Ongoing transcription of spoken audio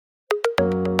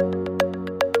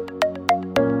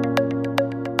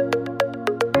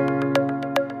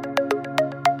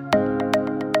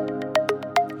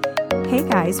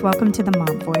guys, welcome to the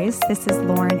Mom Voice. This is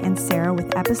Lauren and Sarah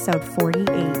with episode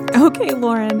 48. Okay,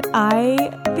 Lauren, I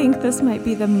think this might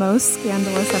be the most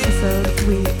scandalous episode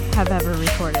we have ever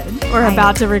recorded or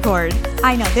about to record.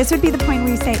 I know. This would be the point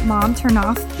where you say, Mom, turn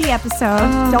off the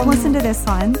episode. Don't listen to this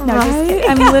one. No, right? just kidding.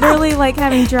 I'm literally like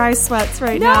having dry sweats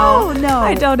right now. No.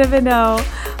 I don't even know.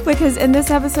 Because in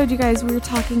this episode, you guys, we were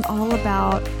talking all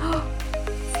about...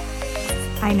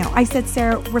 I know. I said,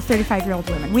 Sarah, we're 35-year-old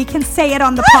women. We can say it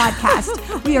on the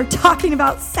podcast. We are talking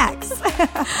about sex.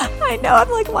 I know. I'm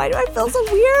like, why do I feel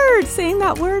so weird saying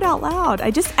that word out loud?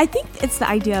 I think it's the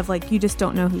idea of like, you just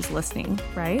don't know who's listening,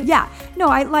 right? Yeah. No,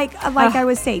 I I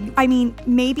was saying, I mean,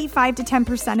 maybe 5 to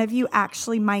 10% of you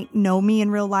actually might know me in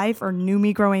real life or knew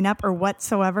me growing up or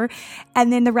whatsoever.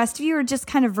 And then the rest of you are just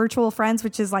kind of virtual friends,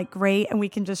 which is like great. And we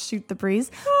can just shoot the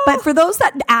breeze. But for those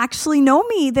that actually know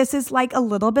me, this is like a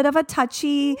little bit of a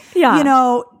touchy,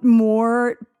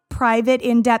 more private,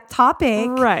 in-depth topic.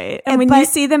 Right. And when you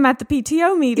see them at the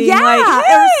PTO meeting,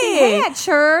 or see, hey, at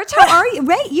church, how are you?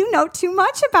 Wait, you know too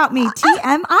much about me.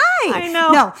 TMI. I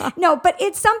know. No, but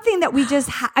it's something that we just,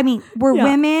 we're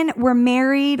women, we're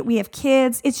married, we have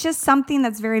kids. It's just something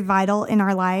that's very vital in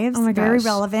our lives. Oh my gosh. Very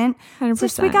relevant. 100%.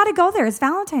 Just, we got to go there. It's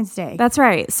Valentine's Day. That's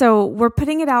right. So we're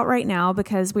putting it out right now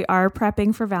because we are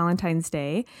prepping for Valentine's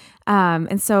Day.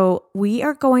 And so we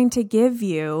are going to give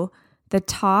you the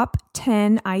top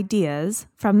 10 ideas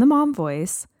from the Mom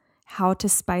Voice, how to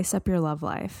spice up your love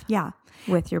life. Yeah.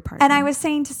 With your partner. And I was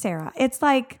saying to Sarah, it's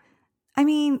like,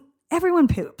 everyone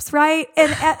poops, right?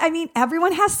 And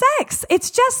everyone has sex.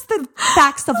 It's just the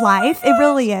facts of life. It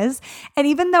really is. And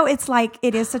even though it's like,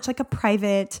 it is such like a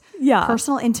private,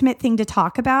 personal, intimate thing to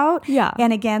talk about. Yeah.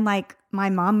 And again, like my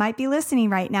mom might be listening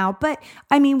right now, but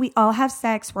we all have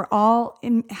sex. We're all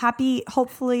in happy,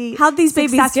 hopefully, how'd these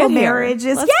babies successful get here?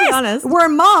 marriages. Let's be honest. We're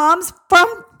moms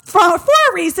for a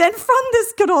reason from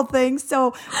this good old thing.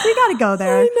 So we got to go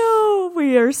there. I know.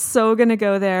 We are so going to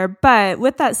go there. But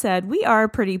with that said, we are a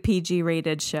pretty PG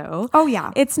rated show. Oh,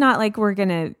 yeah. It's not like we're going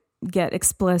to get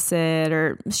explicit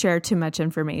or share too much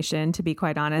information, to be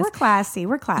quite honest.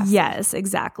 We're classy. Yes,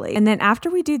 exactly. And then after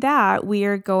we do that, we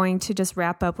are going to just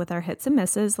wrap up with our hits and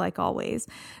misses like always.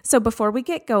 So before we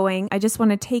get going, I just want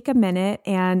to take a minute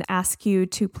and ask you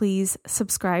to please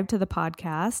subscribe to the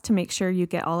podcast to make sure you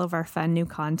get all of our fun new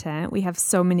content. We have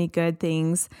so many good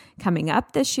things coming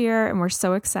up this year and we're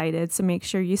so excited. So make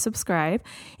sure you subscribe.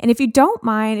 And if you don't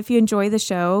mind, if you enjoy the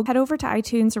show, head over to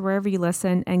iTunes or wherever you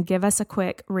listen and give us a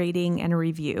quick rating and a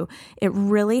review. It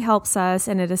really helps us,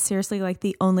 and it is seriously like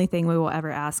the only thing we will ever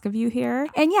ask of you here.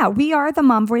 And yeah, we are the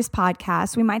Mom Voice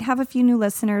Podcast. We might have a few new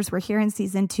listeners. We're here in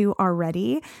season 2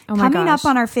 already. Oh my Coming gosh. up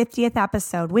on our 50th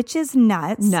episode, which is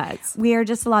nuts. We are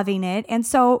just loving it. And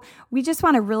so we just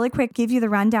want to really quick give you the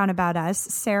rundown about us.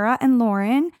 Sarah and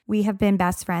Lauren, we have been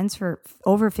best friends for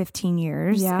over 15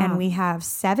 years. Yeah. And we have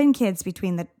 7 kids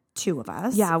between the 2 of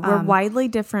us. Yeah, we're widely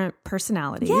different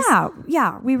personalities.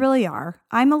 Yeah, we really are.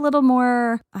 I'm a little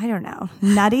more, I don't know,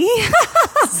 nutty.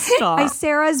 Stop.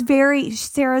 Sarah's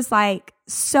like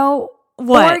so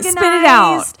what? Organized, Spit it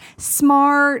out.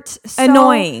 Smart,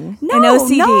 annoying, and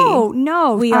OCD.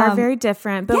 No. We are very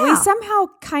different, but we yeah. somehow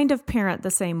kind of parent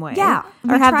the same way. Yeah.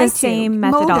 Or have the same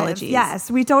methodologies. Yes,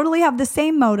 we totally have the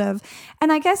same motive.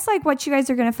 And I guess like what you guys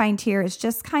are going to find here is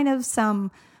just kind of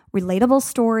some relatable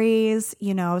stories,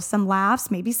 some laughs,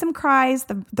 maybe some cries,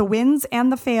 the wins and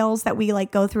the fails that we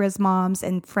like go through as moms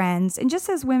and friends and just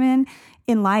as women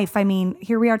in life.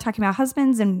 Here we are talking about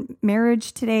husbands and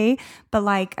marriage today, but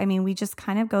we just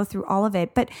kind of go through all of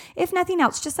it. But if nothing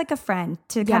else, just like a friend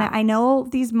to kind of, I know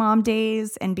these mom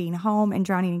days and being home and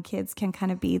drowning in kids can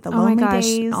kind of be the lonely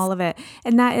days. All of it.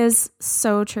 And that is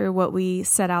so true what we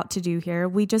set out to do here.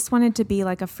 We just wanted to be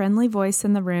like a friendly voice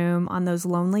in the room on those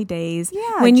lonely days.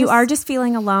 Yeah, when you are just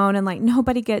feeling alone and like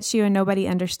nobody gets you and nobody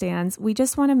understands. We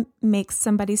just want to make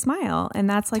somebody smile. And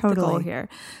that's like the goal here.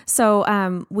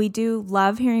 So we do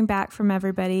love hearing back from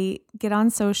everybody. Get on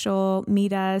social,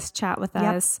 meet us, chat with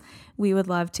us. We would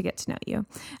love to get to know you.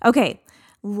 Okay,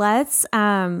 let's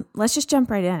just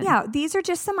jump right in. Yeah, these are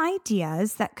just some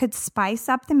ideas that could spice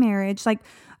up the marriage.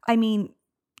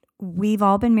 We've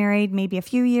all been married maybe a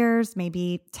few years,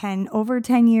 maybe over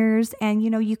 10 years, and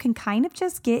you can kind of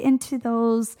just get into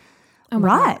those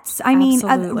ruts.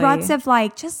 Ruts of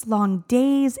like just long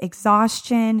days,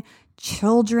 exhaustion,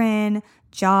 children,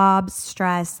 jobs,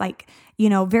 stress,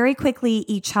 very quickly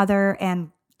each other and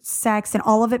sex and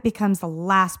all of it becomes the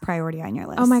last priority on your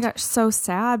list. Oh my gosh, so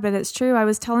sad, but it's true. I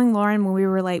was telling Lauren when we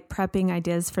were like prepping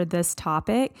ideas for this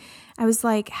topic, I was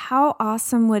like, how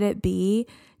awesome would it be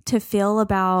to feel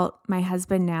about my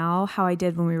husband now how I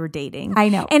did when we were dating. I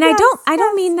know. And I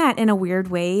don't mean that in a weird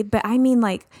way, but I mean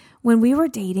like when we were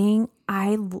dating,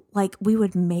 we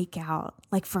would make out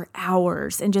like for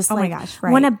hours and just my gosh,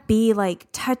 right. want to be like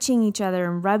touching each other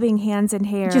and rubbing hands and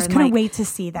hair. Just and couldn't like, wait to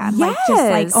see that. Yes. Like,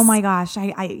 just like, oh my gosh,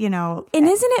 I you know. And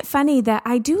isn't it funny that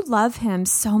I do love him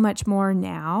so much more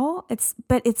now?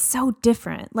 But it's so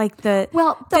different. Like the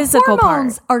physical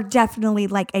hormones part are definitely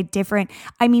like a different.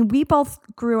 I mean, we both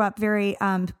grew up very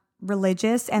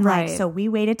religious and like, so we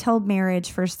waited till marriage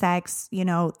for sex, you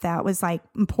know, that was like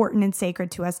important and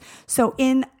sacred to us. So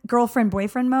in girlfriend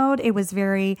boyfriend mode, it was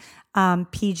very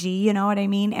PG, you know what I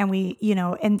mean? And we, you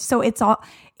know, and so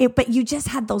but you just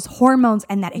had those hormones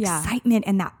and that excitement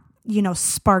and that, you know,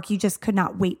 spark. You just could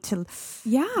not wait to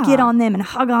get on them and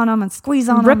hug on them and squeeze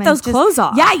on them. Rip those clothes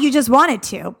off. Yeah, you just wanted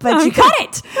to, but you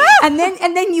couldn't. and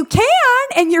then you can,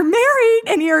 and you're married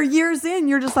and you're years in,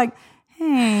 you're just like,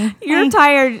 hey, you're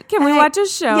tired. Can we watch a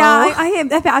show? Yeah, I am.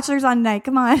 The Bachelor's on tonight.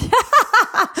 Come on.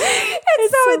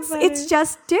 It's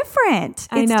just different.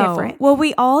 I know. Different. Well,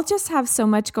 we all just have so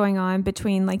much going on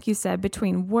between, like you said,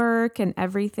 between work and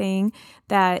everything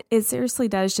that it seriously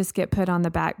does just get put on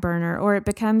the back burner, or it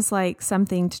becomes like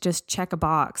something to just check a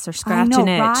box or scratch an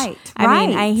itch. Right. I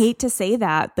mean, I hate to say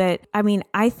that, but I mean,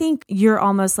 I think you're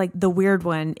almost like the weird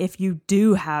one if you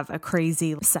do have a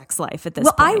crazy sex life at this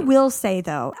point. Well, I will say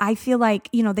though, I feel like,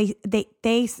 you know,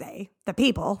 they say, the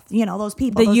people, you know, those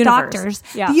people, those universe. doctors,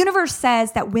 Yeah. The universe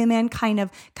says that women kind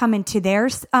of come into their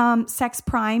sex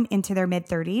prime into their mid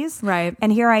 30s. Right.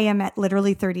 And here I am at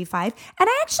literally 35. And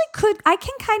I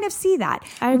can kind of see that.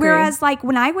 I agree. Whereas like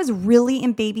when I was really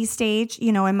in baby stage,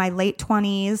 you know, in my late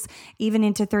 20s, even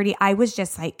into 30, I was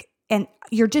just like, and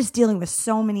you're just dealing with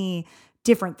so many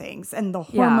different things and the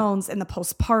hormones and the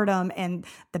postpartum and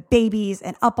the babies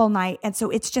and up all night. And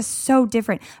so it's just so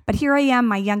different. But here I am,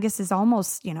 my youngest is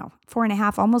almost, you know,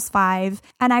 4.5, almost 5.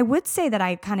 And I would say that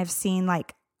I've kind of seen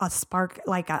like a spark,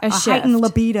 like a heightened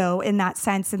libido in that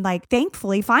sense. And like,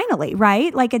 thankfully, finally,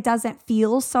 right? Like it doesn't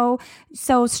feel so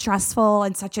stressful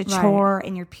and such a chore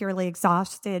and you're purely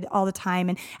exhausted all the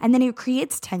time. And then it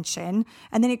creates tension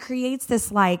and then it creates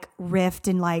this like rift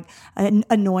and like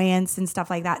annoyance and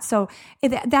stuff like that. So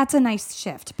that's a nice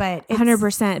shift, but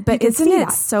 100%. But isn't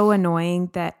it so annoying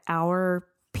that our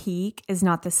peak is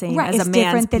not the same as a man's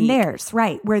different than peak. Theirs,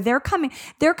 right? Where they're kind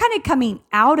of coming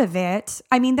out of it.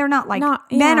 I mean, they're not like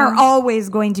men are always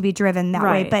going to be driven that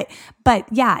way, but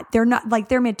yeah, they're not like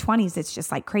their mid 20s. It's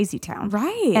just like crazy town,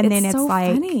 right? And then it's so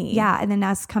like, funny. and then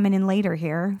us coming in later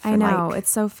here. I know it's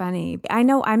so funny. I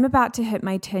know I'm about to hit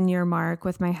my 10-year mark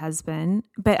with my husband,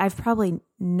 but I've probably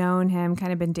known him,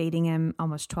 kind of been dating him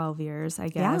almost 12 years, I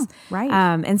guess. Yeah, right.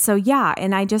 And so,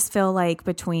 and I just feel like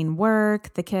between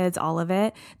work, the kids, all of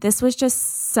it, this was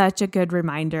just such a good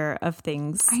reminder of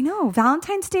things. I know.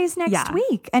 Valentine's Day is next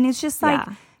week. And it's just like,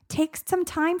 take some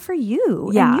time for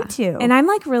you and you too. And I'm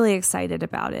like really excited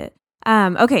about it.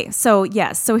 Okay. So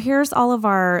so here's all of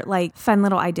our like fun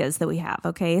little ideas that we have.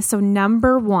 Okay. So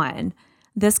number 1,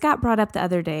 this got brought up the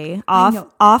other day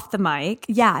off the mic.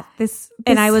 Yeah.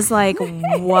 And I was like,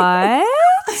 what?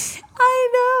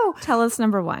 I know. Tell us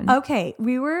number 1. Okay.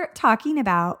 We were talking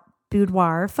about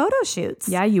boudoir photo shoots.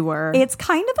 Yeah, you were. It's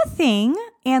kind of a thing.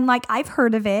 And like, I've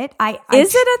heard of it.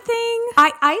 Is it a thing?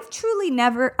 I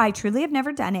truly have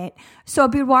never done it. So a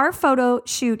boudoir photo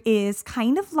shoot is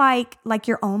kind of like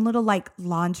your own little like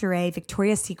lingerie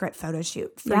Victoria's Secret photo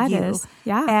shoot for you. It is.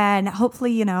 Yeah. And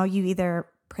hopefully, you know, you either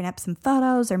print up some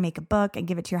photos or make a book and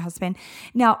give it to your husband.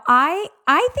 Now, I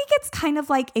think it's kind of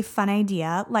like a fun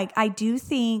idea. Like I do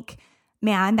think,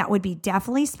 man, that would be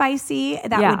definitely spicy.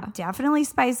 That would definitely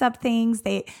spice up things.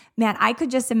 I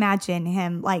could just imagine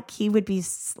him like he would be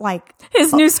like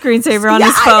his new screensaver on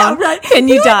his phone. Know, right? Can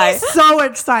you die? So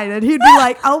excited. He'd be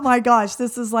like, "Oh my gosh,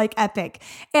 this is like epic."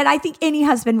 And I think any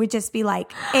husband would just be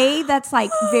like, that's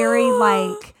like very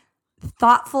like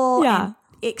thoughtful and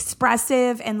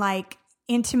expressive and like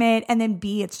intimate, and then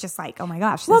B, it's just like, oh my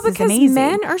gosh, this is amazing. Because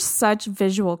men are such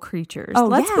visual creatures.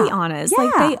 Let's be honest.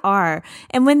 Like they are.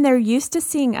 And when they're used to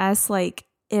seeing us like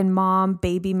in mom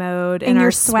baby mode in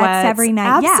our sweats every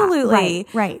night. Absolutely. Yeah,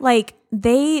 right. Like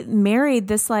they married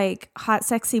this like hot,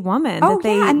 sexy woman that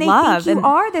they and they love. think you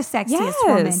are the sexiest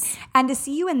woman. And to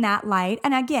see you in that light,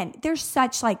 and again, there's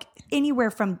such like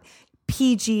anywhere from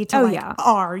PG to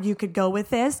R you could go with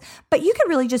this, but you could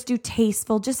really just do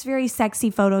tasteful, just very sexy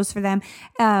photos for them,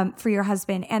 for your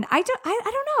husband. And I don't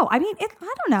know. I mean, I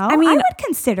don't know. I mean, I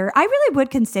really would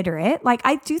consider it. Like,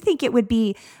 I do think it would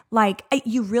be like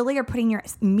you really are putting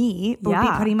be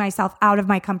putting myself out of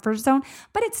my comfort zone,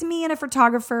 but it's me and a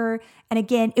photographer. And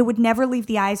again, it would never leave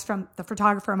the eyes from the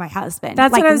photographer or my husband.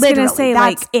 That's what I was going to say.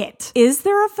 That's it. Is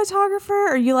there a photographer,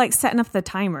 or are you like setting up the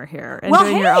timer here? And well,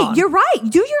 doing hey, your own? You're right.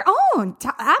 Do your own.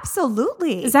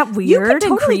 Absolutely. Is that You weird could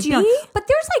and totally do your creepy? own. But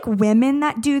there's like women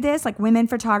that do this, like women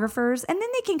photographers, and then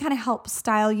they can kind of help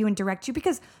style you and direct you,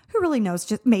 because who really knows?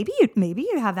 Just maybe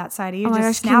you have that side of you. Oh my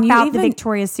just gosh, snap can you out the even-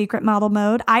 Victoria's Secret model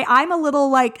mode. I'm a little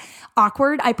like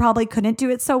awkward. I probably couldn't do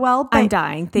it so well. But I'm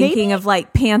dying thinking of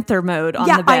like Panther mode on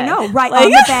the bed. I know, right? Like-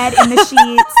 on the bed, in the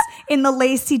sheets, in the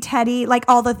lacy teddy, like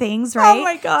all the things, right? Oh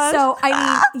my gosh. So I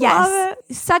mean, yes, Love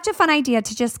such a fun idea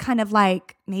to just kind of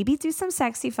like maybe do some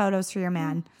sexy photos for your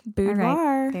man. Boudoir. All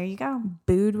right, there you go.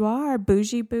 Boudoir,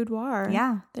 bougie boudoir.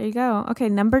 Yeah. There you go. Okay,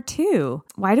 number 2.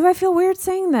 Why do I feel weird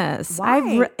saying this?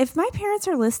 Why? If my parents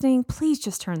are listening, please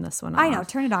just turn this one off. I know,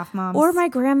 turn it off, Mom. Or my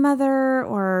grandmother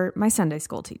or my Sunday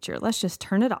school teacher. Let's just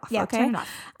turn it off. Yeah, okay? turn it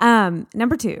off.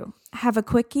 Number 2, have a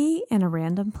quickie in a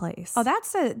random place. Oh,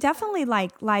 that's definitely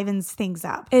like livens things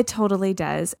up. It totally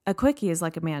does. A quickie is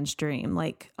like a man's dream.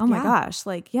 Like, oh my Yeah. gosh,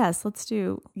 like, yes, let's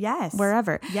do Yes.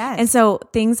 wherever. Yes. And so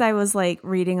things I was like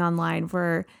reading online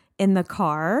were in the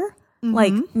car,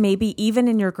 like maybe even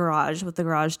in your garage with the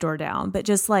garage door down, but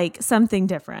just like something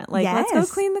different. Like, let's Yes.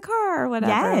 go clean the car or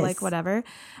whatever, Yes. like whatever.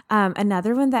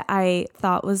 Another one that I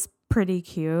thought was pretty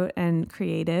cute and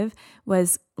creative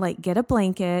was like get a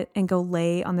blanket and go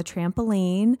lay on the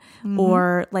trampoline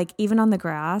or like even on the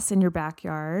grass in your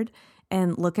backyard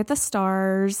and look at the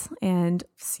stars and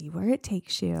see where it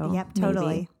takes you. Yep, totally.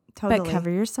 maybe. Totally. But cover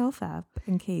yourself up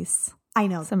in case I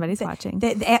know. somebody's watching.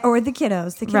 Or the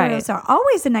kiddos. The kiddos Right. are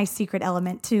always a nice secret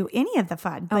element to any of the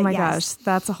fun. Oh But my yes. gosh,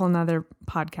 that's a whole nother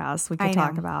podcast we could I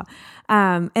talk know. about.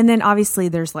 And then obviously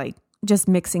there's like just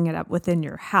mixing it up within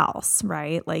your house,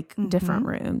 right? Like different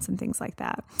rooms and things like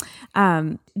that.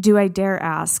 Do I dare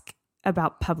ask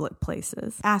about public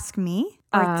places? Ask me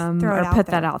or throw it Or out put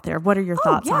there. that out there. What are your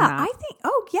thoughts on that?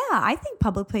 I think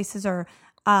public places are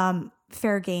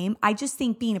fair game. I just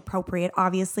think being appropriate,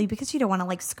 obviously, because you don't want to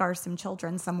like scar some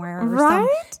children somewhere or some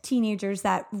Right? teenagers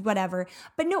that whatever.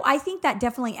 But no, I think that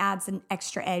definitely adds an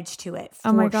extra edge to it.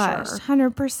 Oh my for gosh, sure.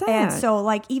 100%. And so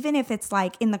like, even if it's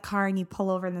like in the car and you pull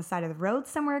over in the side of the road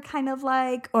somewhere, kind of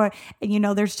like, or, you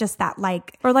know, there's just that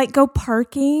like, or like go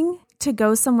parking to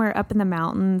go somewhere up in the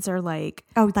mountains or like,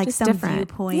 like just some different.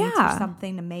 viewpoint Yeah. or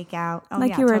something to make out. Oh, Like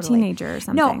yeah, you were totally. a teenager or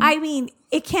something. No, I mean,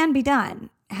 it can be done.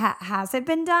 Has it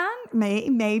been done?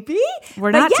 Maybe.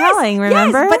 We're But not telling,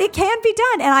 remember? Yes, but it can be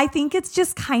done. And I think it's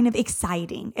just kind of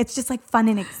exciting. It's just like fun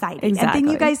and exciting. And then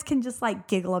Exactly. you guys can just like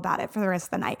giggle about it for the rest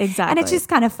of the night. Exactly. And it's just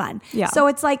kind of fun. Yeah. So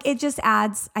it's like, it just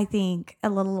adds, I think, a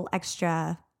little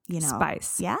extra, you know,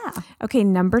 Spice. Yeah, Okay,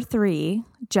 number 3,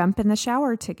 jump in the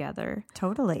shower together.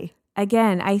 totally.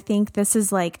 Again, I think this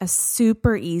is like a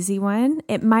super easy one.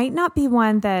 It might not be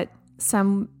one that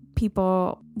some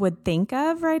people would think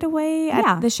of right away.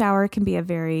 Yeah. The shower can be a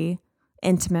very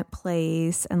intimate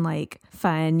place and like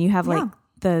fun. You have like Yeah.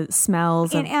 the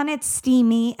smells of, And it's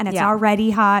steamy and it's Yeah. already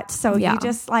hot. So Yeah. you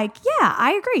just like, yeah,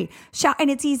 I agree.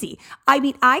 And it's easy. I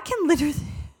mean, I can literally.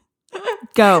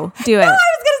 go do it. I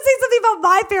was going to say something about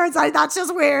my parents. That's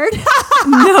just weird.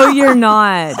 No, you're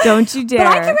not. Don't you dare. But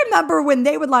I can remember when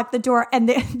they would lock the door and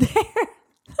they're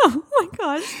Oh my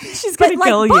gosh. She's going to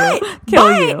kill you.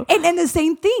 You. And the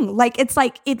same thing. Like, it's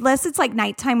like, unless it's like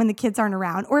nighttime when the kids aren't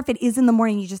around, or if it is in the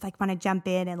morning, you just like want to jump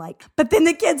in and like, but then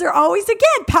the kids are always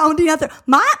again pounding out there.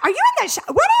 Mom, are you in the shower?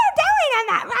 What are you doing in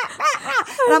that? Rah, rah,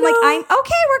 rah. And I'm like, I'm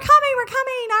okay. We're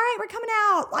coming. All right. We're coming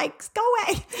out. Like, go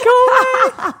away. Go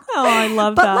away. Oh, I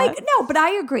love But that. like, no, but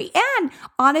I agree. And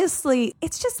honestly,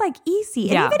 it's just like easy.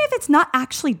 And Yeah. even if it's not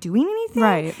actually doing anything,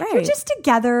 Right. you're just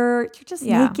together. You're just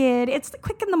Yeah. naked. It's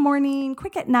quick in the morning,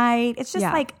 quick at night. It's just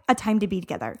Yeah. like a time to be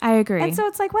together. I agree. And so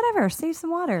it's like, whatever, save some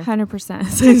water. 100%.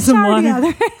 Save some Shower water.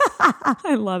 together.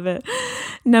 I love it.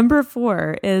 Number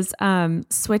 4 is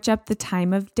switch up the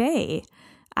time of day.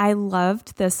 I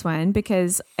loved this one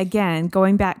because, again,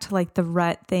 going back to like the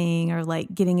rut thing or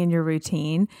like getting in your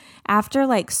routine, after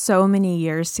like so many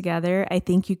years together, I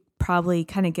think you probably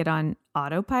kind of get on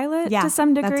autopilot to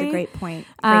some degree. That's a great point.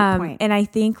 Great point. And I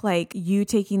think like you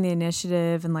taking the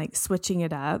initiative and like switching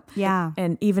it up. Yeah.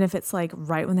 And even if it's like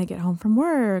right when they get home from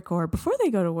work or before they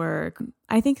go to work,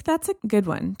 I think that's a good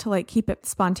one to like keep it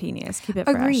spontaneous, keep it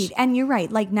Agreed. fresh. And you're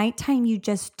right. Like nighttime, you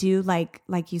just do like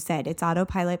you said, it's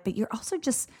autopilot, but you're also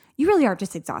just, you really are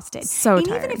just exhausted. So and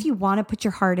tired. even if you want to put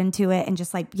your heart into it and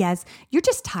just like, yes, you're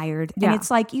just tired. Yeah. And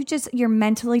it's like, you're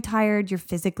mentally tired, you're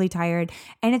physically tired.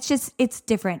 And it's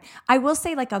different. I will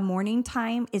say like a morning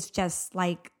time is just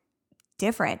like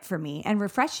different for me and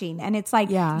refreshing. And it's like,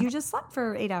 you just slept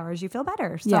for 8 hours, you feel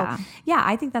better. So yeah,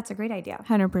 I think that's a great idea.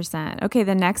 100%. Okay.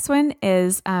 The next one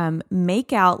is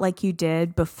make out like you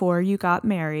did before you got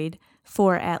married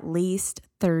for at least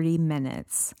 30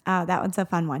 minutes. Oh, that one's a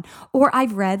fun one. Or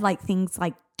I've read like things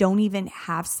like don't even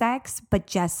have sex, but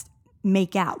just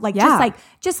make out. Like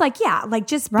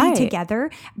just be together,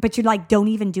 but you're like, don't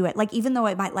even do it. Like, even though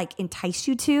it might like entice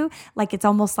you to, like, it's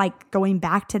almost like going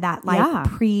back to that like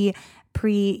pre,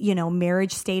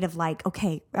 marriage state of like,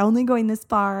 okay, only going this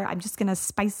far. I'm just going to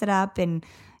spice it up and,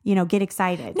 get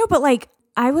excited. No, but like,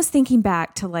 I was thinking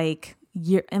back to like,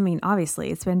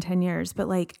 obviously it's been 10 years, but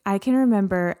like, I can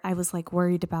remember I was like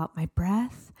worried about my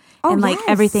breath. And like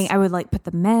everything, I would like put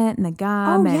the mint and the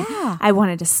gum and I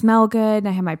wanted to smell good. And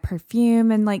I had my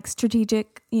perfume and like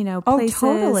strategic,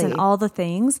 places and all the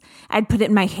things. I'd put it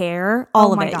in my hair,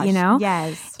 all of it,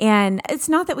 Yes. And it's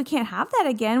not that we can't have that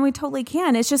again. We totally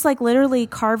can. It's just like literally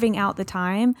carving out the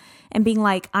time and being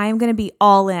like, I'm going to be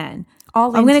all in.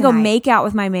 I'm going to go make out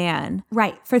with my man.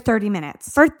 Right. For 30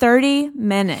 minutes. For 30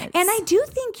 minutes. And I do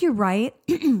think you're right.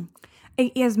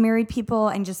 As married people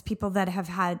and just people that have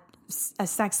had a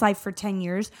sex life for 10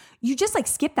 years, you just like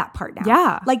skip that part now.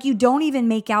 Yeah. Like you don't even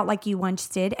make out like you once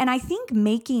did. And I think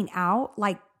making out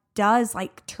like does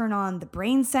like turn on the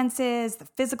brain senses, the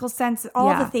physical senses,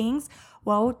 all the things.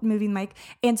 Whoa, moving mic.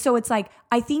 And so it's like,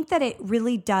 I think that it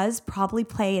really does probably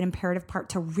play an imperative part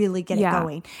to really get it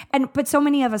going. But so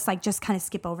many of us like just kind of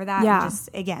skip over that and just,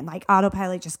 again, like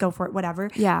autopilot, just go for it, whatever.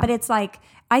 Yeah. But it's like,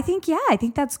 I think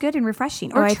that's good and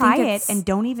refreshing. Or try it and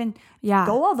don't even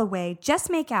go all the way.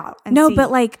 Just make out. And but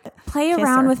like play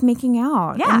around with making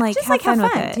out. Yeah. And like just have have fun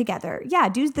with it together. Yeah.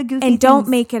 Do the goofy and things. don't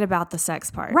make it about the sex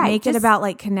part. Right. Make it about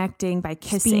like connecting by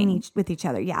kissing with each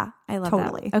other. Yeah. I love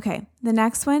totally. that. Okay. The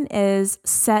next one is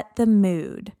set the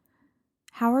mood.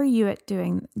 How are you at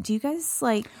doing? Do you guys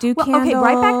like do candles? Okay,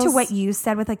 right back to what you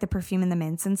said with like the perfume and the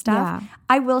mints and stuff. Yeah.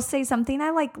 I will say something I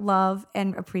like love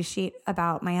and appreciate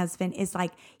about my husband is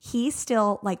like he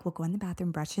still like will go in the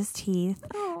bathroom, brush his teeth.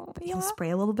 But he'll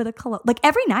spray a little bit of cologne like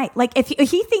every night. Like if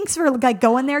he thinks we're like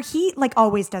going there, he like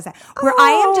always does that. Where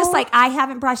I am just like I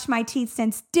haven't brushed my teeth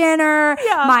since dinner.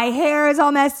 Yeah. My hair is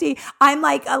all messy. I'm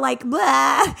like blah.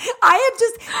 I am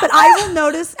just. But I will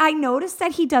notice. I notice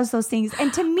that he does those things,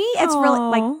 and to me, it's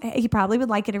really like he probably would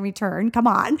like it in return. Come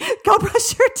on, go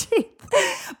brush your teeth.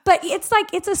 But it's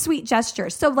like it's a sweet gesture.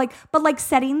 So like, but like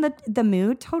setting the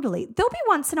mood totally. There'll be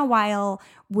once in a while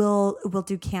we'll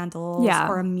do candles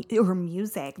or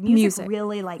music. Music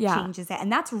really like changes it,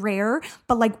 and that's rare.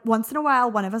 But like once in a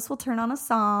while, one of us will turn on a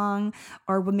song,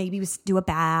 or we'll maybe do a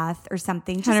bath or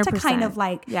something, just 100%. To kind of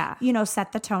like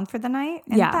set the tone for the night.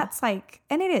 And that's like,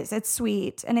 and it's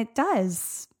sweet, and it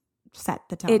does set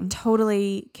the tone. It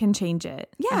totally can change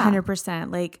it.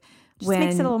 100%. Like. Just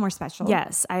makes it a little more special.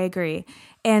 Yes, I agree.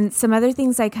 And some other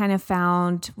things I kind of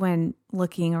found when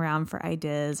looking around for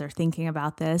ideas or thinking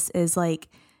about this is like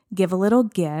give a little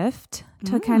gift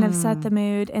to kind of set the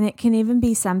mood. And it can even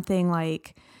be something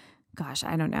like, gosh,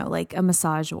 I don't know, like a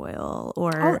massage oil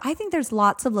or... I think there's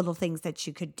lots of little things that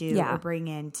you could do or bring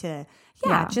in to,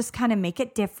 just kind of make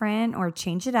it different or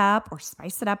change it up or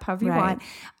spice it up however you want.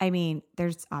 I mean,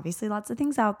 there's obviously lots of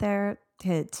things out there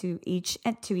to each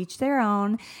their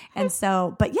own. And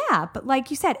so, but like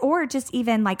you said, or just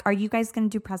even like, are you guys going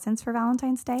to do presents for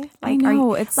Valentine's Day? Like, I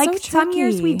know, it's like so some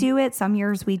years tricky. we do it, some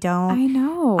years we don't. I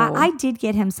know. I did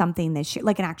get him something this year,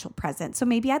 like an actual present. So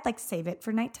maybe I'd like save it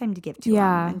for nighttime to give to him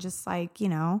and just like,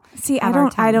 See, I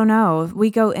don't know.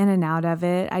 We go in and out of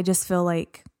it. I just feel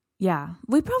like,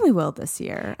 we probably will this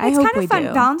year. I hope we do. It's kind of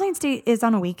fun. Valentine's Day is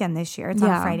on a weekend this year. It's on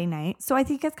a Friday night. So I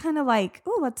think it's kind of like,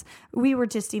 we were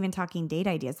just even talking date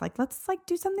ideas. Like, let's like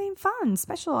do something fun,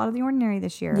 special, out of the ordinary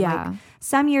this year. Yeah. Like,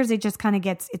 some years it just kind of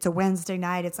it's a Wednesday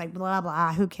night. It's like, blah,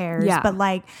 blah, who cares? Yeah. But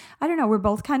like, I don't know. We're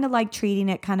both kind of like treating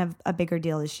it kind of a bigger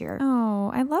deal this year. Oh,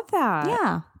 I love that.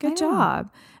 Yeah. Good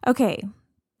job. Okay.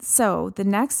 So the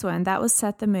next one, that was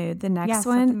set the mood. The next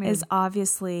one is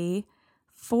obviously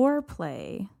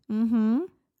foreplay. Mm-hmm.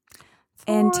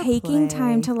 And taking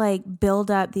time to like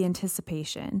build up the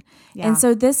anticipation. Yeah. And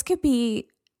so this could be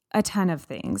a ton of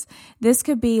things. This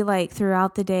could be like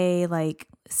throughout the day, like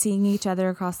seeing each other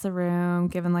across the room,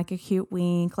 giving like a cute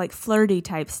wink, like flirty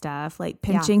type stuff, like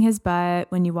pinching his butt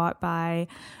when you walk by,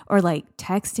 or like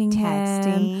texting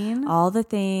him, all the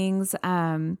things.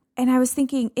 And I was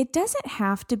thinking, it doesn't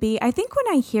have to be, I think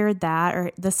when I hear that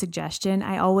or the suggestion,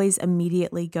 I always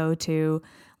immediately go to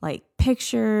like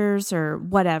pictures or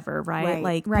whatever, right?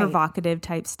 Like provocative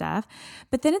type stuff.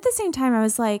 But then at the same time, I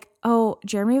was like, oh,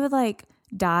 Jeremy would like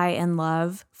die and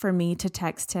love for me to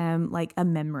text him like a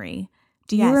memory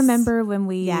Do you Yes. remember when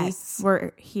we Yes.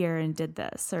 were here and did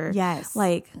this? Or Yes.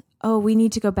 like, oh, we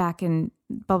need to go back and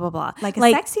blah, blah, blah. Like a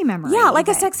sexy memory. Yeah, like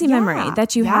a even. sexy Yeah. memory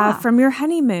that you Yeah. have from your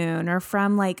honeymoon or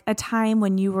from like a time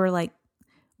when you were like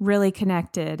really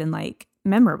connected and like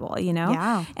memorable, you know?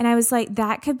 Yeah. And I was like,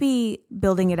 that could be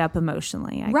building it up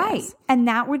emotionally, I Right. guess. And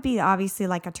that would be obviously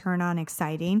like a turn on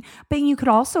exciting. But you could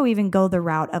also even go the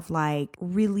route of like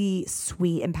really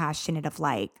sweet and passionate of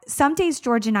like some days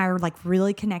George and I are like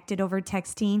really connected over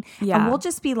texting. Yeah. And we'll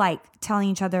just be like telling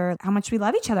each other how much we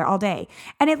love each other all day.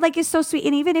 And it like is so sweet.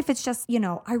 And even if it's just, you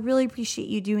know, I really appreciate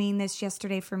you doing this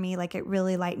yesterday for me. Like it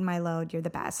really lightened my load. You're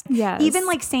the best. Yes. Even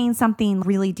like saying something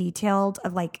really detailed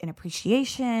of like an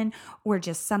appreciation or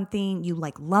just something you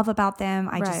like love about them.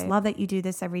 I just Right. love that you do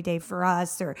this every day for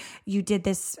us, or you did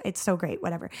this. It's so great,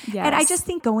 whatever. Yes. And I just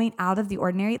think going out of the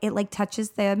ordinary, it like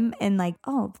touches them and like,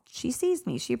 oh, she sees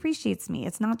me. She appreciates me.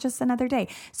 It's not just another day.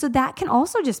 So that can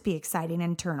also just be exciting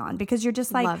and turn on because you're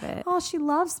just like, Love it. oh, she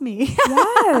loves me.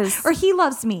 Yes. Or he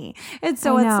loves me. And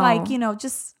so I it's know. like, you know,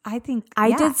 just, I think I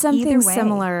yeah, did something either way.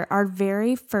 similar. Our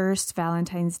very first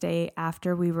Valentine's Day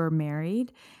after we were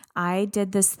married, I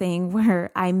did this thing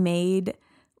where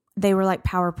they were like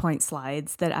PowerPoint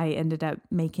slides that I ended up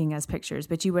making as pictures,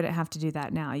 but you wouldn't have to do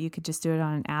that now. You could just do it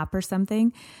on an app or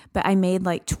something. But I made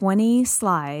like 20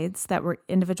 slides that were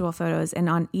individual photos. And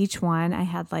on each one, I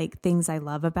had like things I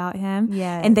love about him.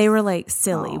 Yes. And they were like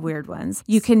silly, weird ones.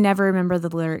 You can never remember the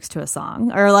lyrics to a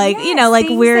song or like, you Yes, know, like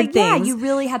things weird that, things. Yeah, you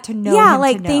really had to know. Yeah, him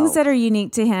like to things know. that are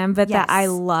unique to him, but that I Yes.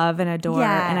 love and adore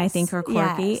and I think are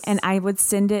quirky. Yes. And I would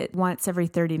send it once every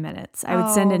 30 minutes. I would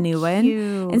send a Oh, new one.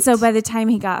 cute. And so by the time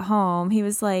he got home, he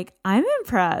was like, I'm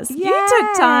impressed. You took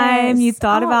Yes. time. You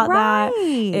thought Oh, about that.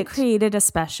 right. It created a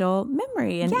special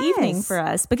memory and Yes. evening for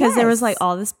us because there was Yes. like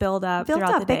all this build up built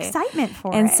throughout up the day. excitement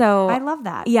for And it. so I love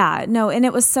that. Yeah, no, and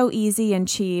it was so easy and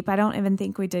cheap. I don't even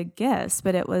think we did gifts,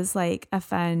 but it was like a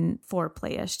fun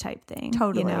foreplay-ish type thing.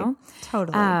 Totally. You know?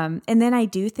 Totally. And then I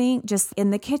do think just in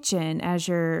the kitchen as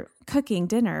you're cooking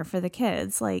dinner for the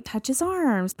kids, like touch his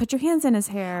arms, put your hands in his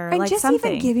hair, And like just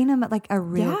something. even giving him like a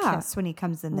real Yeah. kiss when he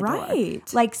comes in the door.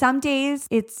 Right. Like some days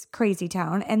it's crazy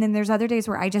town. And then there's other days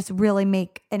where I just really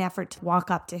make an effort to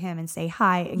walk up to him and say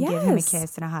hi and give him a Yes.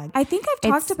 kiss and a hug. I think I've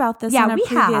talked It's- about this yeah, in a we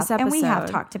previous have, episode. And we have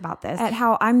talked about this. At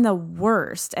how I'm the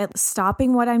worst at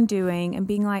stopping what I'm doing and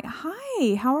being like,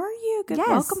 hi, how are you? Good. Yes.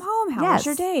 Welcome home. How was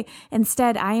your day?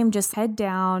 Instead, I am just head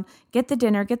down, get the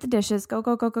dinner, get the dishes, go,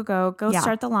 Yeah.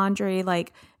 start the laundry.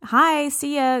 Like, hi,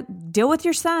 see ya, deal with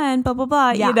your son, blah, blah,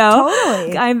 blah. Yeah, you know,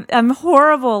 totally. I'm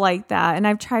horrible like that. And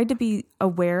I've tried to be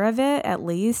aware of it at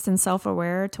least and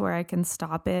self-aware to where I can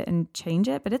stop it and change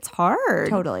it. But it's hard.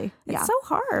 Totally. It's Yeah. so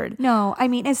hard. No, I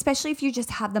mean, especially if you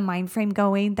just have the mind frame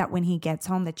going that when he gets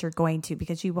home that you're going to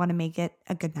because you want to make it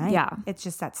a good night. Yeah. It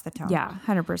just sets the tone. Yeah,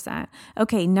 100%.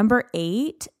 Okay, number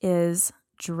 8 is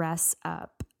dress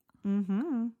up.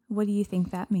 Mm-hmm. What do you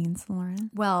think that means, Lauren?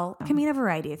 Well, it can mean a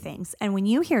variety of things. And when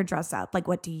you hear dress up, like,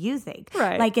 what do you think?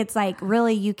 Right. Like, it's like,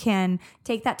 really, you can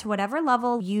take that to whatever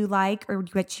level you like or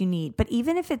what you need. But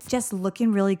even if it's just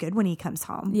looking really good when he comes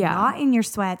home, Yeah. not in your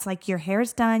sweats, like your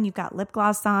hair's done, you've got lip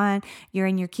gloss on, you're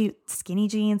in your cute skinny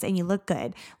jeans and you look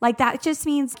good. Like, that just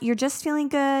means you're just feeling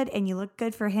good and you look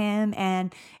good for him.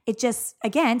 And it just,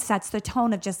 again, sets the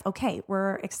tone of just, okay,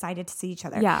 we're excited to see each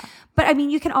other. Yeah. But I mean,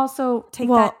 you can also take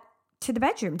Well, that to the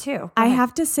bedroom too. Go I ahead.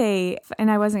 have to say,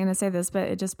 and I wasn't going to say this, but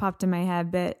it just popped in my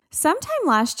head. But sometime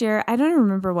last year, I don't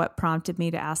remember what prompted me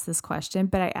to ask this question,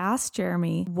 but I asked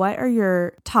Jeremy, what are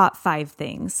your top 5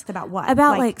 things? About what?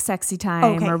 About like sexy time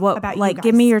Okay, or what, about you like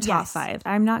give me guys. your top Yes. 5.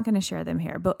 I'm not going to share them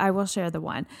here, but I will share the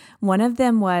one. One of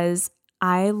them was,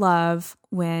 I love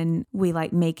when we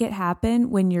like make it happen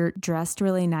when you're dressed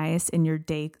really nice in your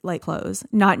day like clothes,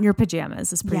 not in your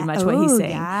pajamas is pretty Yeah. much what he's Ooh,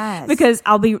 saying. yes. Because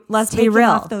let's be Taking real.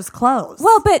 off those clothes.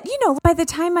 Well, but you know, by the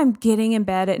time I'm getting in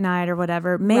bed at night or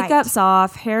whatever, makeup's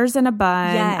off, hair's in a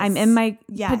bun, Yes. I'm in my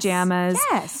Yes. pajamas,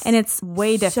 Yes. and it's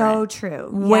way different. So true.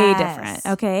 Way Yes.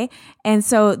 different. Okay. And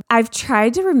so I've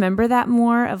tried to remember that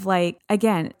more of like,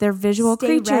 again, they're visual Stay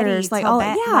ready creatures. Like, till oh,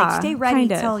 bed. yeah. Like, stay ready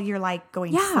kind of. till you're like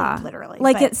going to Yeah. sleep, literally.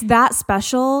 Like But it's that special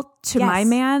to Yes. my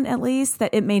man, at least, that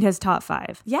it made his top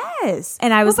 5. yes.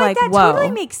 And I was but like, that whoa.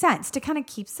 totally makes sense to kind of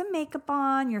keep some makeup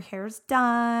on, your hair's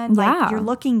done, Yeah. like you're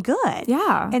looking good.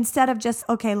 Yeah. Instead of just,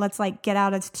 okay, let's like get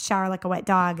out of the shower like a wet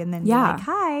dog and then Yeah. be like,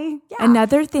 hi. Yeah.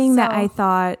 Another thing that So- I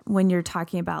thought when you're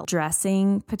talking about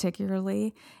dressing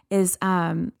particularly is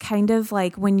kind of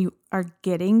like when you are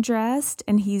getting dressed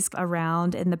and he's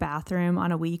around in the bathroom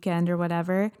on a weekend or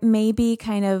whatever, maybe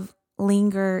kind of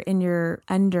linger in your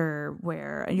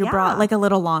underwear, your bra, like a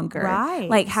little longer. Right.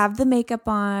 Like have the makeup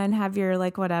on, have your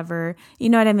like whatever, you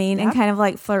know what I mean? And kind of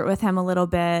like flirt with him a little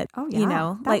bit, you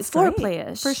know, That's like great.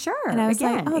 foreplay-ish. For sure. And I was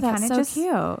Again, like, oh, that's so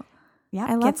cute. Yeah,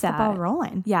 I love gets that. the ball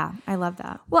rolling. Yeah, I love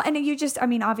that. Well, and you just, I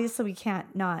mean, obviously we can't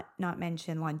not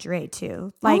mention lingerie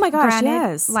too. Like, oh my gosh, granted,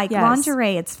 yes. Like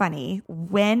lingerie, it's funny.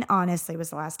 When honestly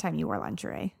was the last time you wore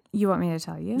lingerie? You want me to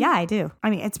tell you? Yeah, I do. I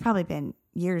mean, it's probably been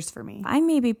years for me. I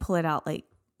maybe pull it out like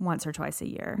once or twice a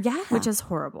year. Yeah. Which is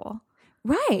horrible.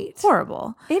 Right.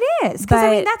 Horrible. It is. Because, I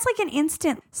mean, that's like an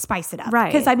instant spice it up.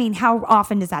 Right. Because, I mean, how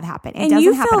often does that happen? It and doesn't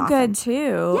you happen feel often. good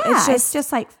too. Yeah, it's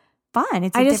just like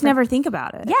fun. I just never think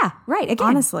about it. Yeah, right. Again,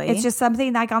 honestly, it's just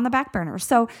something like on the back burner.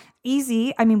 So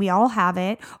easy. I mean, we all have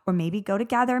it, or maybe go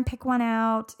together and pick one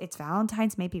out. It's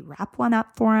Valentine's, maybe wrap one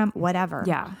up for him, whatever.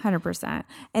 Yeah, 100%.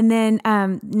 And then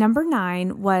number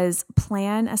 9 was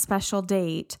plan a special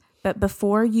date. But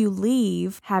before you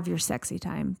leave, have your sexy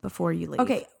time before you leave.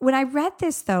 Okay. When I read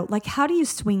this though, like how do you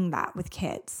swing that with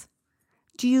kids?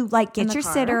 Do you like get your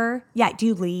sitter? Yeah. Do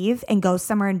you leave and go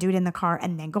somewhere and do it in the car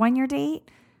and then go on your date?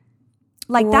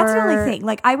 Like that's the only thing.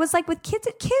 Like I was like with kids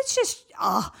just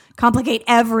complicate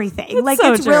everything. Like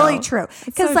so it's true. really true.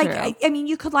 Because so like true. I mean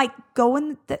you could like go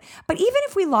in but even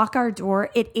if we lock our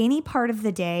door at any part of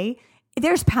the day,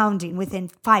 there's pounding within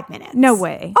 5 minutes. No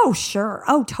way. Oh, sure.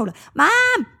 Oh, totally. Mom,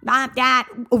 Dad,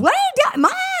 what are you doing?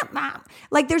 Mom.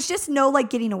 Like, there's just no, like,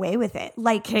 getting away with it.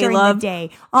 Like, during the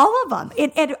day. All of them.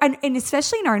 And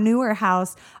especially in our newer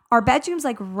house, our bedroom's,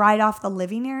 like, right off the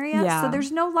living area. Yeah. So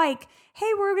there's no, like,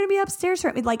 hey, we're going to be upstairs.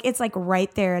 Like, it's, like,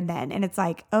 right there and then. And it's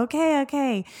like,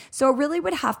 okay. So it really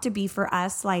would have to be for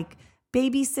us, like,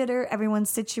 babysitter, everyone's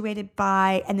situated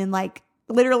by, and then, like,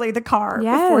 literally the car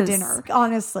before dinner,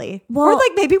 honestly. Well, or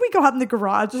like maybe we go out in the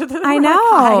garage. I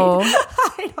know.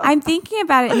 I'm thinking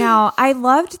about it now. I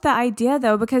loved the idea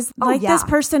though, because this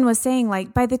person was saying,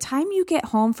 like, by the time you get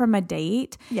home from a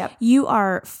date, you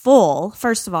are full.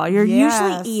 First of all, you're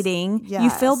usually eating. You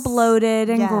feel bloated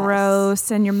and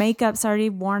gross and your makeup's already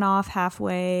worn off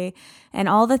halfway and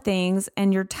all the things.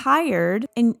 And you're tired.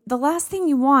 And the last thing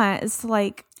you want is to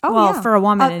like, for a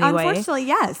woman anyway. Unfortunately,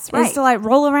 yes. Right. Is to like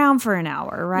roll around for an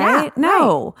hour, right? Yeah,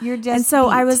 no. Right. You're just and so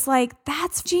I was like,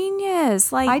 that's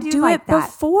genius. Like do like it that.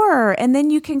 before. And then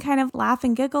you can kind of laugh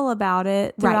and giggle about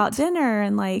it throughout dinner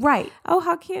and like, oh,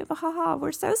 how cute. Ha,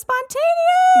 we're so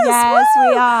spontaneous. Yes, Woo!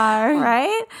 we are.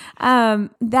 Right?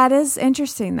 That is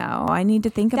interesting though. I need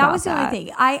to think about that. That was the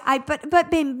only thing.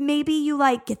 But maybe you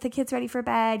like get the kids ready for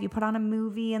bed. You put on a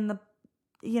movie in the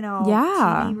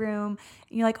TV room.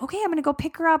 And you're like, okay, I'm going to go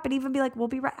pick her up and even be like, we'll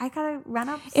be right. I got to run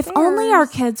upstairs. If only our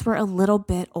kids were a little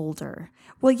bit older.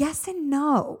 Well, yes and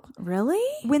no. Really?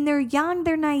 When they're young,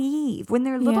 they're naive. When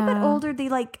they're a little bit older, they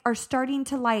like are starting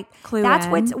to like clue that's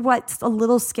in. What's a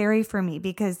little scary for me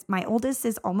because my oldest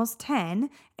is almost 10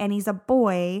 and he's a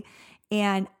boy.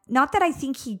 And not that I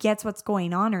think he gets what's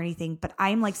going on or anything, but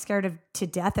I'm like scared to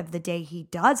death of the day he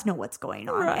does know what's going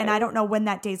on. Right. And I don't know when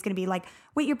that day is going to be like,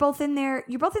 wait, you're both in there.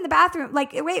 You're both in the bathroom.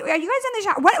 Like, wait, are you guys in the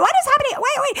shower? What is happening?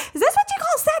 Wait, is this what you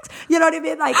call sex? You know what I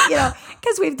mean? Like,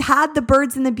 because we've had the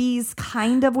birds and the bees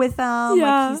kind of with him.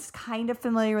 Yeah. Like he's kind of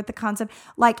familiar with the concept.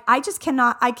 Like I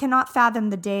cannot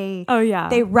fathom the day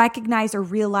they recognize or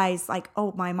realize like,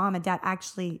 oh, my mom and dad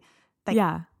actually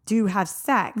do have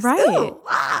sex. Right. Ooh,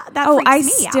 that freaks I me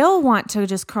still out. want to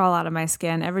just crawl out of my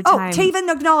skin every time. To even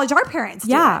acknowledge our parents.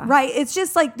 Yeah. Right. It's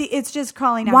just like, it's just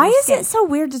crawling out Why of your is skin. it so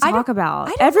weird to talk about?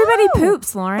 I don't Everybody know.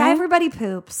 poops, Lauren. Everybody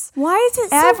poops. Why is it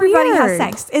so Everybody weird? has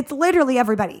sex. It's literally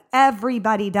everybody.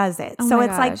 Everybody does it. Oh so my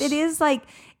it's gosh.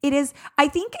 it is, I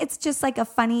think it's just like a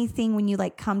funny thing when you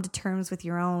like come to terms with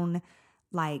your own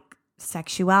like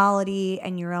sexuality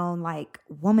and your own like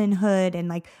womanhood and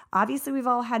like obviously we've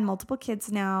all had multiple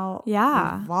kids now.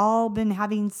 Yeah. We've all been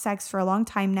having sex for a long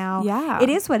time now. Yeah. It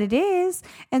is what it is.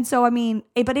 And so I mean,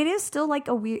 but it is still like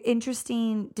a weird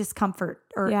interesting discomfort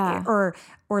or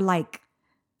like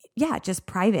just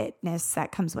privateness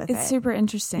that comes with it. It's super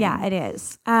interesting. Yeah, it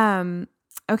is.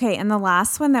 Okay, and the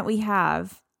last one that we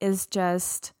have is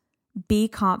just be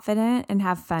confident and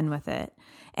have fun with it.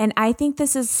 And I think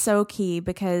this is so key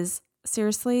because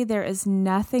seriously, there is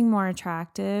nothing more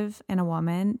attractive in a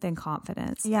woman than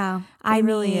confidence. Yeah, I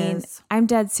really mean, is. I'm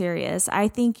dead serious. I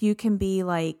think you can be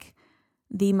like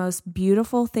the most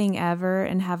beautiful thing ever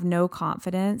and have no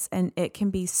confidence, and it can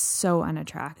be so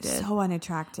unattractive. So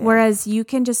unattractive. Whereas you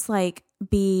can just like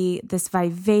be this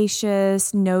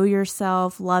vivacious, know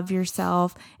yourself, love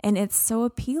yourself, and it's so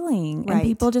appealing. Right. And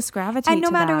people just gravitate to that. And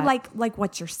no matter like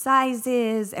what your size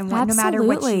is and no matter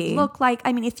what you look like.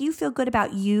 I mean, if you feel good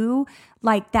about you,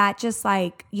 like that just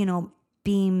like,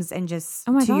 beams and just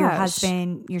Oh my to your gosh.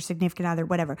 husband, your significant other,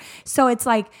 whatever. So it's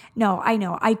like, no, I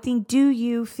know. I think, do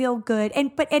you feel good?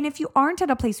 And if you aren't at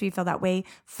a place where you feel that way,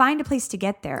 find a place to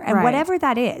get there. And Right. whatever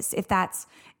that is, if that's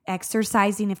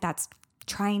exercising, if that's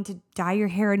trying to dye your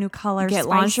hair a new color, Get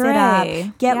spice lingerie. it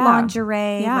up, get Yeah.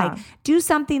 lingerie, Yeah. like do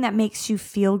something that makes you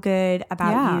feel good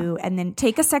about Yeah. you. And then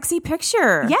Take a sexy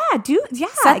picture. Set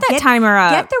that timer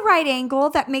up. Get the right angle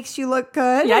that makes you look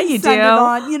good. Yeah, and you send do. it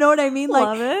on. You know what I mean?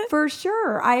 Love Like, it. for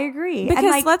sure. I agree. Because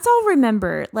and like, let's all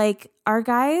remember, like, our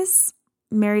guys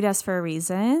married us for a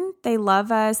reason. They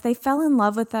love us. They fell in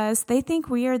love with us. They think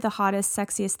we are the hottest,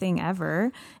 sexiest thing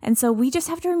ever. And so we just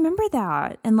have to remember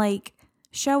that and like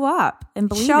show up and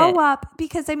believe it. show up,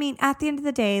 because I mean, at the end of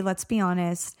the day, let's be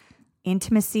honest,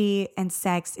 intimacy and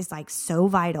sex is like so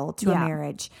vital to a Yeah.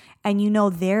 marriage. And you know,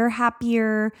 they're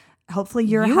happier. Hopefully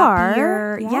you're You are.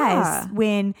 happier. Yeah. Yes.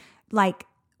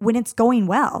 When it's going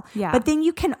well. Yeah. But then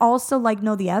you can also like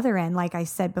know the other end, like I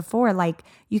said before, like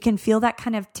you can feel that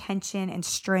kind of tension and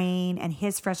strain and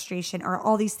his frustration or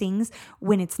all these things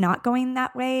when it's not going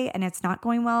that way and it's not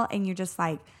going well. And you're just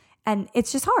like, and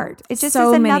it's just hard. It's just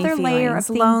so is many another layer of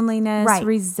feelings. Loneliness, Right.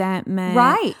 resentment,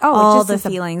 Right. Oh, it all just the is a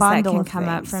feelings that bundle can of come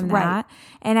up things. from Right. that.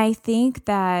 And I think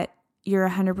that you're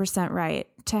 100% right.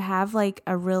 To have like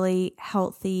a really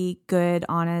healthy, good,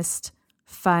 honest,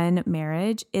 fun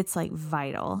marriage, it's like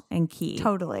vital and key.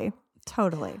 Totally.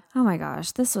 Oh my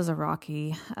gosh, this was a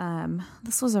rocky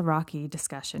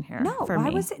discussion here. No, for why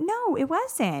me. was it? No, it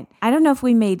wasn't. I don't know if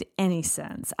we made any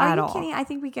sense Are at you all. kidding? I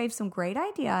think we gave some great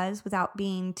ideas without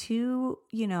being too,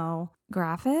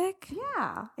 Graphic,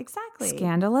 yeah, exactly.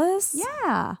 scandalous.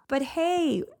 Yeah. But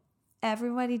hey,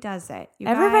 everybody does it. You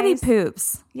Everybody guys.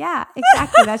 poops. Yeah,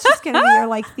 exactly. That's just going to be your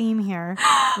like theme here,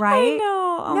 right? I know.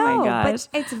 Oh no, my gosh.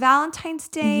 but it's Valentine's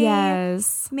Day.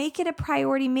 Yes. Make it a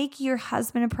priority. Make your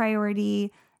husband a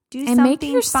priority. Do And something make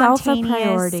yourself a spontaneous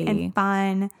priority. and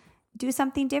fun. Do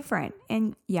something different,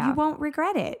 and Yeah. you won't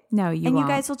regret it. No, you and won't.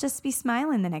 you guys will just be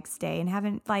smiling the next day and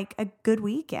having like a good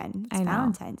weekend. It's I know.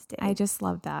 Valentine's Day. I just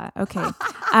love that. Okay.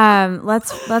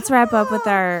 Let's wrap up with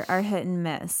our hit and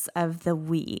miss of the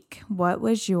week. What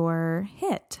was your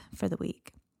hit for the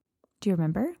week? Do you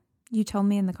remember? You told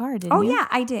me in the car, didn't you? Yeah,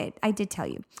 I did. I did tell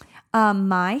you.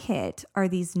 My hit are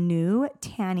these new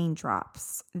tanning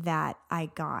drops that I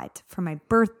got for my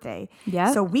birthday.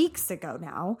 Yep. So weeks ago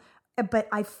now. But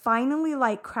I finally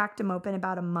like cracked them open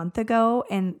about a month ago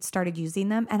and started using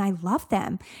them, and I love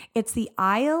them. It's the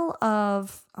Isle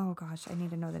of, oh gosh, I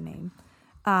need to know the name.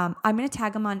 I'm going to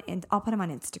tag them I'll put them on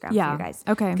Instagram for you guys.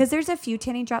 Okay. Because there's a few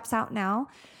tanning drops out now.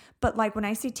 But like when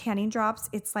I say tanning drops,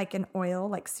 it's like an oil,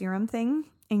 like serum thing.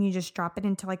 And you just drop it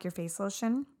into like your face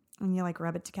lotion and you like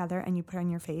rub it together and you put it on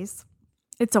your face.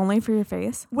 It's only for your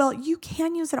face? Well, you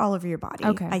can use it all over your body,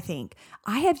 Okay. I think.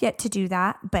 I have yet to do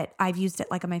that, but I've used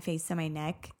it like on my face and my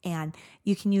neck, and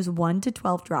you can use 1 to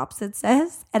 12 drops, it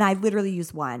says. And I literally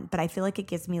use 1, but I feel like it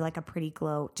gives me like a pretty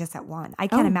glow just at 1. I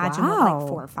can't imagine what wow. like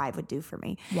 4 or 5 would do for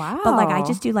me. Wow. But like I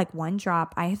just do like 1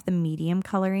 drop. I have the medium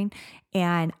coloring,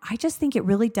 and I just think it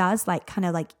really does like kind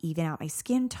of like even out my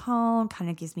skin tone, kind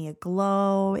of gives me a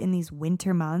glow in these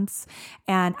winter months.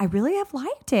 And I really have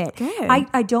liked it. Good.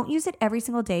 I don't use it every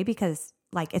single day because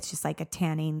like it's just like a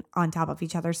tanning on top of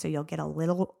each other, so you'll get a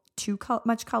little too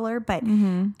much color. But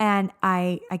and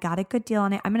I got a good deal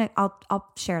on it.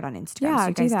 I'll share it on Instagram Yeah, so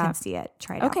you do guys that. can see it.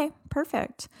 Try it out. Okay,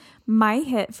 perfect. My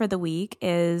hit for the week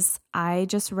is I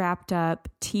just wrapped up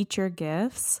teacher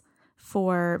gifts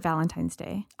for Valentine's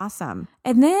Day. Awesome.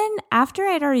 And then after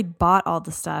I'd already bought all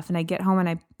the stuff and I get home and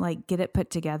I like get it put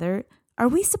together, are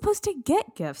we supposed to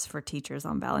get gifts for teachers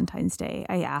on Valentine's Day?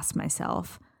 I asked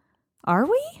myself. Are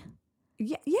we?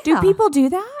 Yeah. Do people do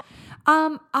that?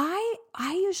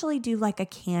 I usually do like a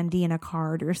candy and a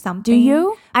card or something. Do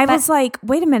you? I But- was like,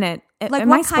 wait a minute. Like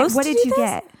am I what kind? supposed What to did do you this?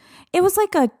 get? It was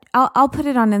like I'll put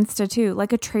it on Insta too,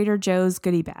 like a Trader Joe's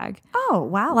goodie bag. Oh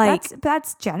wow, Like-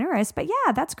 that's generous, but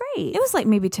yeah, that's great. It was like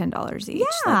maybe $10 each. Yeah,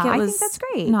 Like, it I was think that's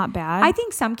great. Not bad. I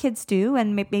think some kids do,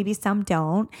 and maybe some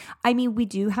don't. I mean, we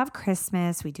do have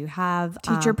Christmas. We do have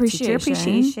Teacher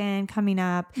appreciation. coming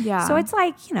up. Yeah. So it's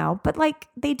like, but like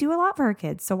they do a lot for our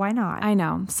kids. So why not? I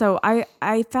know. So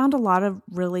I found a lot of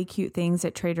really cute things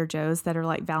at Trader Joe's that are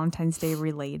like Valentine's Day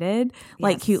related,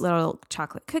 like Yes. cute little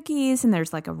chocolate cookies, and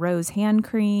there's like a rose hand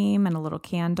cream and a little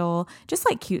candle, just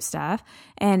like cute stuff.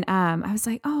 And I was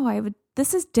like,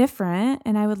 this is different,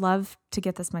 and I would love to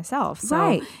get this myself. So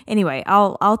Right. anyway,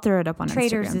 I'll throw it up on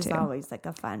Traders Instagram is too. always like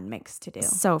a fun mix to do.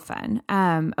 So fun.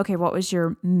 Okay, what was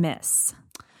your miss?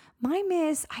 My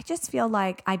miss, I just feel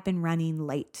like I've been running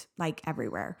late, like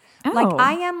everywhere. Oh. Like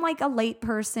I am like a late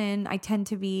person. I tend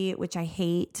to be, which I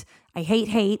hate. I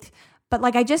hate. But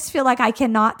like I just feel like I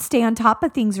cannot stay on top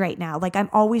of things right now. Like I'm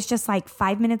always just like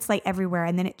 5 minutes late everywhere,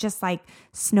 and then it just like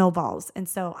snowballs. And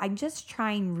so I'm just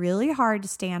trying really hard to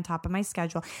stay on top of my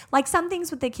schedule. Like some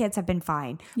things with the kids have been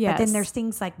fine. Yes. But then there's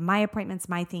things like my appointments,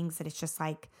 my things that it's just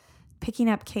like picking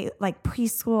up like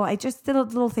preschool. I just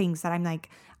little things that I'm like,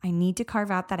 I need to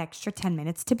carve out that extra 10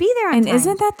 minutes to be there on And time.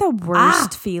 isn't that the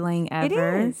worst feeling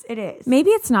ever? It is. Maybe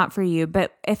it's not for you,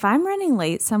 but if I'm running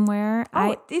late somewhere,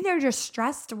 Either you're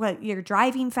stressed, you're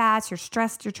driving fast, you're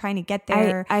stressed, you're trying to get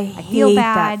there. I feel hate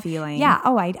bad. that feeling. Yeah.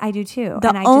 Oh, I do too. The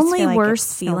and I only just feel like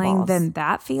worse it feeling snowballs. than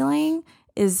that feeling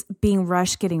is being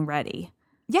rushed getting ready.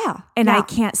 Yeah. And yeah. I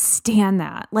can't stand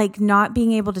that. Like not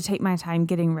being able to take my time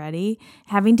getting ready,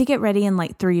 having to get ready in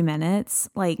like 3 minutes,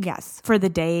 like Yes. for the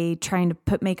day, trying to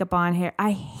put makeup on, hair.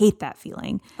 I hate that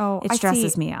feeling. Oh, it I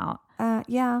stresses see. me out.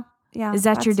 Yeah. Is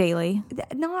that your daily?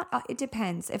 It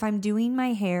depends. If I'm doing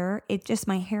my hair,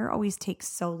 my hair always takes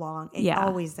so long. It Yeah.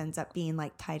 always ends up being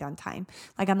like tight on time.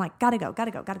 Like I'm like, gotta go.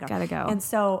 And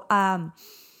so,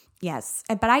 yes,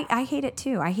 but I hate it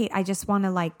too. I just want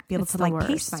to like be able It's to the like pace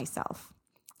worst. myself.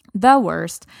 The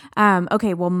worst.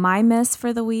 Okay, well, my miss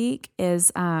for the week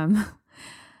is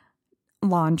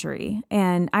laundry.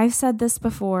 And I've said this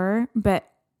before, but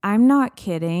I'm not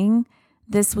kidding.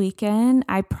 This weekend,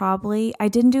 I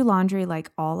didn't do laundry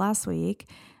like all last week.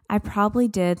 I probably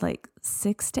did like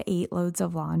 6 to 8 loads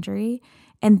of laundry.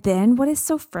 And then what is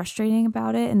so frustrating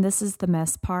about it, and this is the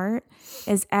mess part,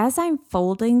 is as I'm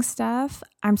folding stuff,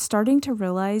 I'm starting to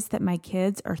realize that my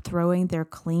kids are throwing their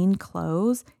clean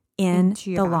clothes in Into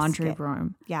the your laundry basket.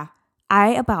 room. Yeah.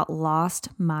 I about lost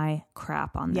my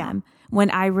crap on them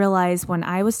when I realized when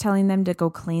I was telling them to go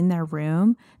clean their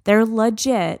room, they're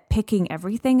legit picking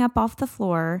everything up off the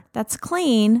floor that's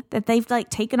clean that they've like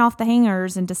taken off the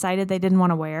hangers and decided they didn't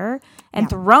want to wear and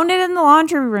thrown it in the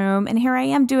laundry room. And here I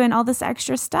am doing all this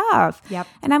extra stuff. Yep.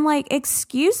 And I'm like,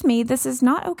 excuse me, this is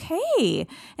not okay.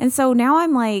 And so now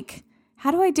I'm like, how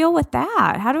do I deal with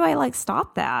that? How do I like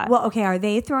stop that? Well, okay. Are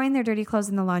they throwing their dirty clothes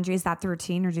in the laundry? Is that the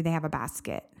routine, or do they have a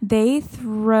basket? They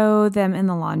throw them in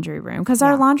the laundry room because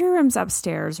our laundry room's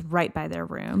upstairs right by their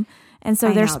room. And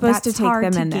so they're supposed to take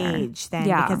them in there. Gauge then,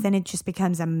 Yeah. because then it just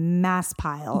becomes a mass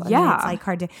pile. And Yeah. then it's like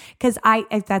hard to, because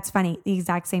that's funny. The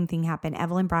exact same thing happened.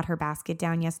 Evelyn brought her basket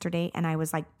down yesterday, and I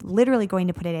was like literally going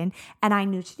to put it in, and I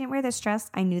knew she didn't wear this dress.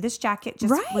 I knew this jacket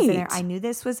just was in there. Right. I knew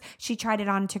this was, she tried it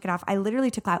on and took it off. I literally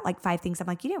took out like 5 things. I'm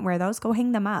like, you didn't wear those. Go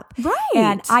hang them up. Right.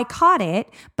 And I caught it,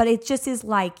 but it just is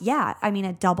like,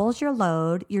 it doubles your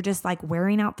load. You're just like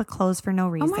wearing out the clothes for no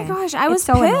reason. Oh my gosh, I was It's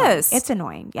so annoying. pissed. It's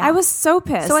annoying. Yeah. I was so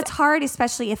pissed. So it's hard,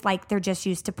 especially if like they're just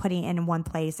used to putting it in one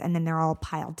place and then they're all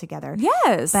piled together.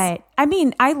 Yes. But I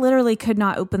mean, I literally could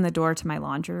not open the door to my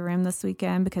laundry room this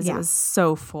weekend because it Yeah. was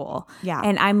so full. Yeah.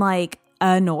 And I'm like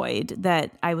annoyed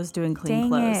that I was doing clean dang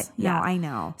clothes. it. No, I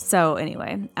know. So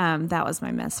anyway, that was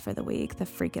my mess for the week, the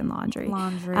freaking laundry.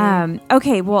 Laundry.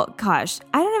 Okay, well, gosh,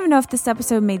 I don't even know if this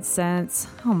episode made sense.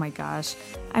 Oh my gosh.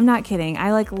 I'm not kidding.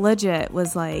 I like legit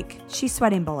was like, She's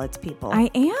sweating bullets, people. I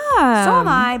am. So am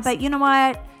I, but you know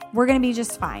what? We're going to be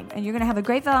just fine. And you're going to have a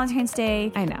great Valentine's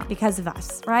Day. I know. Because of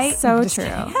us, right? So Just true.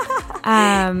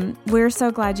 kidding. We're so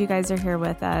glad you guys are here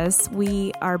with us.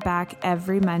 We are back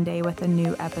every Monday with a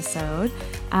new episode.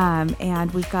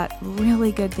 And we've got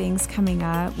really good things coming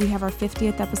up. We have our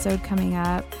 50th episode coming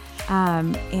up.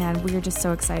 And we are just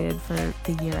so excited for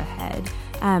the year ahead.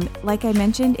 Like I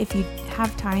mentioned, if you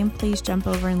have time, please jump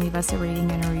over and leave us a rating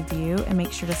and a review, and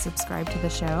make sure to subscribe to the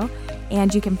show.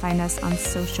 And you can find us on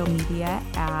social media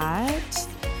at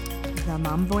The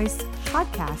Mom Voice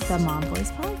Podcast. The Mom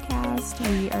Voice Podcast.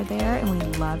 We are there and we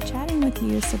love chatting with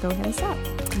you, so go hit us up.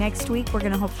 Next week, we're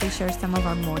going to hopefully share some of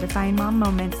our mortifying mom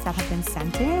moments that have been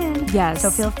sent in. Yes. So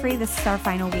feel free. This is our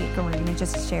final week, and we're going to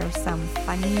just share some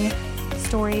funny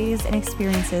stories and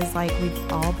experiences like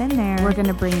we've all been there. We're going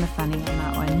to bring the funny on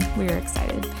that one. We're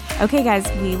excited. Okay, guys,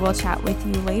 we will chat with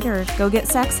you later. Go get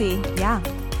sexy. Yeah.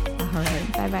 All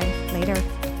right. Bye-bye. Later.